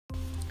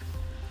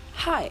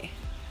Hi,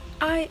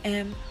 I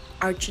am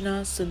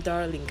Archanaa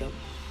Suntharalingam,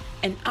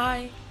 and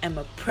I am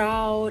a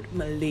proud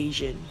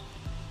Malaysian.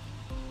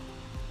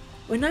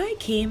 When I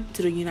came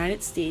to the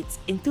United States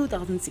in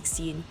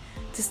 2016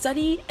 to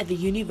study at the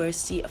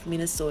University of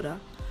Minnesota,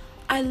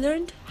 I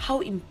learned how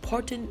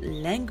important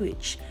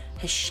language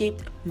has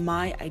shaped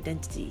my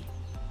identity.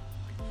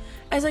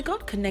 As I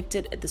got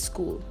connected at the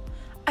school,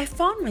 I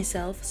found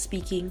myself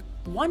speaking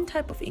one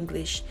type of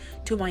English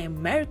to my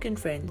American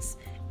friends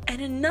and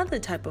another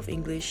type of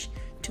English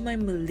to my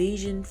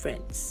Malaysian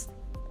friends.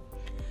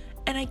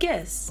 And I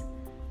guess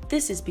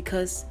this is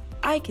because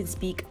I can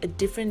speak a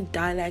different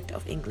dialect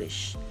of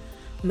English,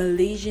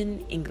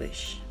 Malaysian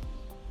English.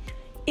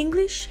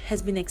 English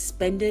has been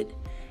expanded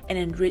and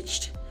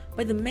enriched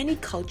by the many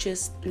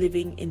cultures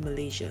living in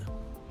Malaysia,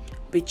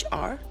 which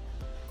are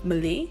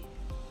Malay,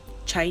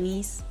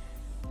 Chinese,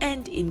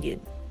 and Indian.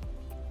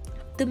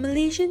 The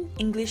Malaysian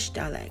English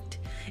dialect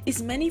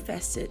is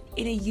manifested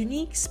in a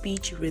unique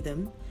speech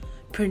rhythm,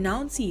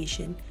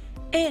 pronunciation,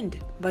 and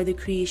by the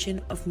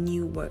creation of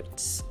new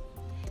words.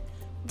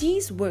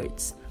 These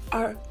words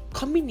are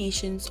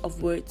combinations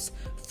of words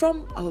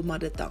from our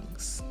mother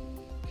tongues.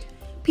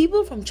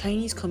 People from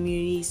Chinese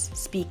communities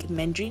speak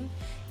Mandarin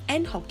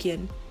and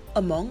Hokkien,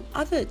 among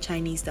other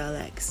Chinese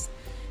dialects,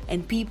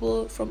 and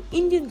people from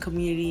Indian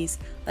communities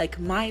like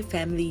my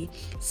family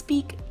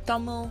speak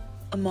Tamil,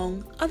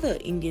 among other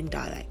Indian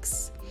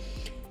dialects.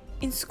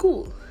 In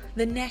school,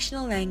 the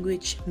national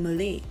language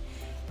Malay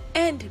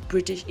and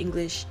British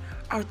English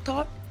are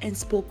taught and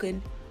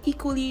spoken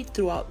equally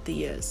throughout the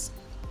years.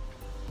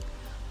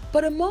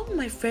 But among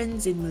my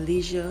friends in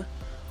Malaysia,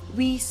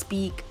 we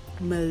speak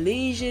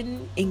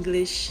Malaysian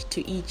English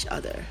to each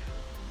other.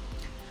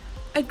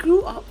 I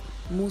grew up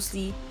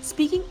mostly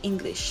speaking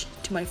English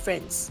to my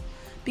friends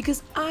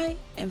because I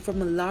am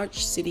from a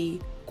large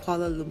city,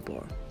 Kuala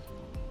Lumpur.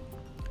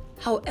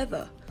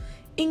 However,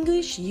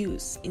 English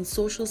use in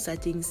social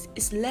settings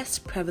is less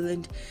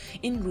prevalent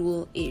in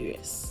rural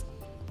areas.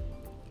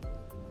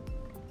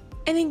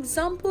 An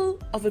example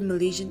of a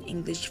Malaysian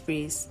English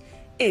phrase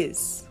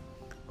is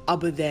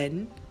 "Abah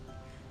then."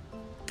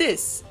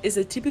 This is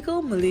a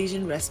typical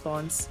Malaysian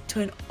response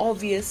to an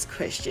obvious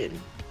question.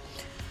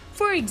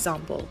 For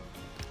example,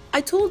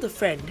 I told a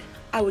friend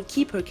I would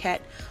keep her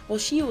cat while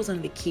she was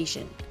on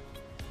vacation,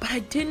 but I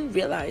didn't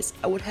realize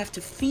I would have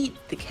to feed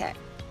the cat.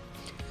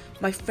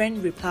 My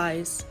friend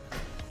replies,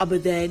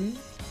 "Abah then,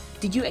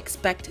 did you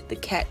expect the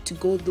cat to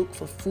go look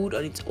for food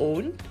on its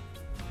own?"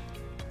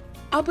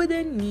 Abah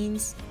then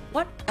means,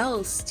 what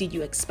else did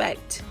you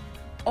expect?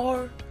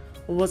 Or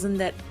wasn't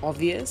that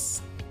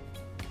obvious?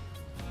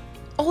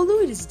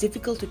 Although it is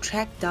difficult to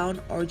track down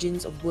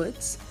origins of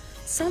words,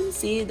 some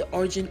say the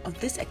origin of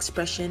this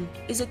expression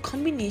is a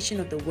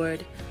combination of the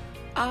word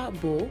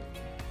abo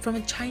from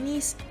a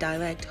Chinese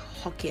dialect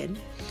Hokkien,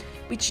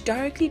 which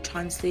directly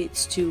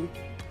translates to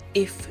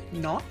if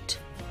not,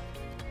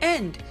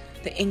 and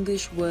the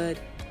English word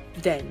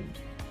then.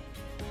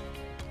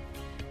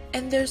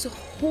 And there's a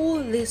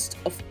whole list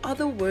of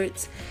other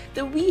words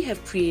that we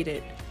have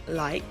created,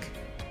 like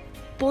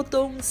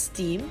potong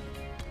steam,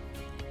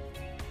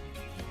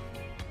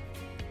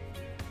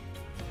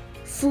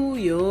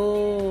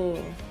 fuyo,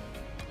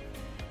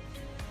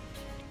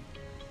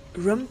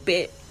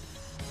 rempit,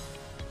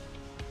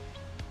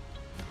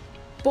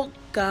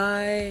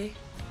 pokai.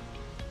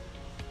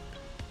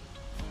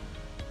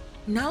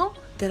 Now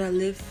that I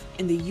live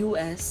in the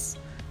US,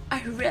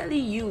 I rarely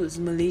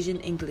use Malaysian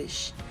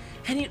English,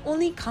 and it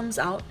only comes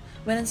out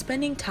when I'm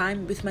spending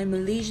time with my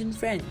Malaysian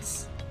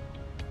friends.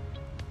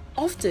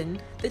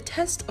 Often, the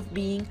test of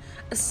being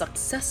a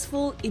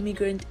successful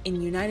immigrant in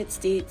United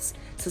States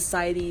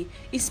society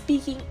is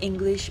speaking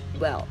English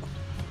well.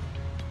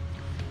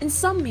 And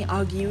some may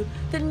argue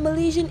that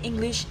Malaysian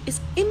English is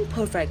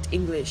imperfect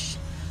English,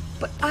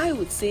 but I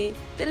would say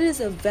that it is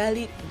a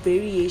valid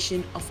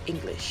variation of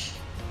English.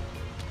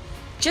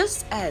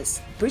 Just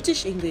as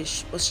British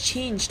English was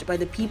changed by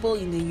the people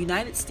in the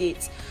United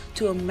States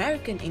to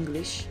American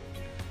English,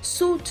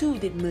 so too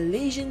did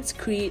Malaysians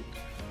create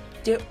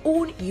their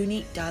own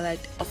unique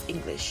dialect of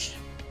English.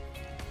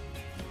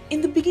 In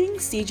the beginning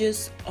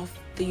stages of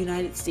the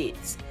United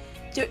States,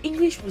 their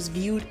English was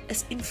viewed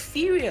as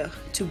inferior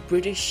to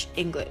British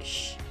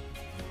English.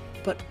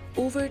 But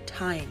over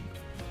time,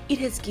 it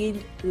has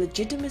gained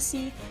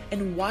legitimacy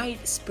and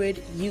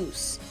widespread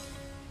use.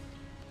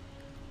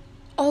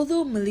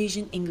 Although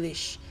Malaysian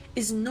English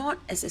is not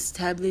as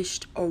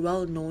established or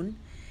well known,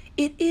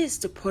 it is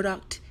the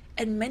product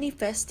and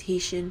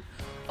manifestation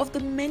of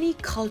the many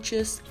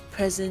cultures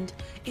present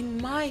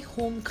in my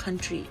home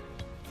country.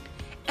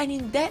 And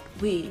in that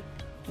way,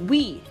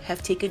 we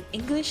have taken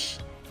English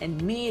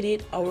and made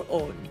it our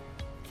own.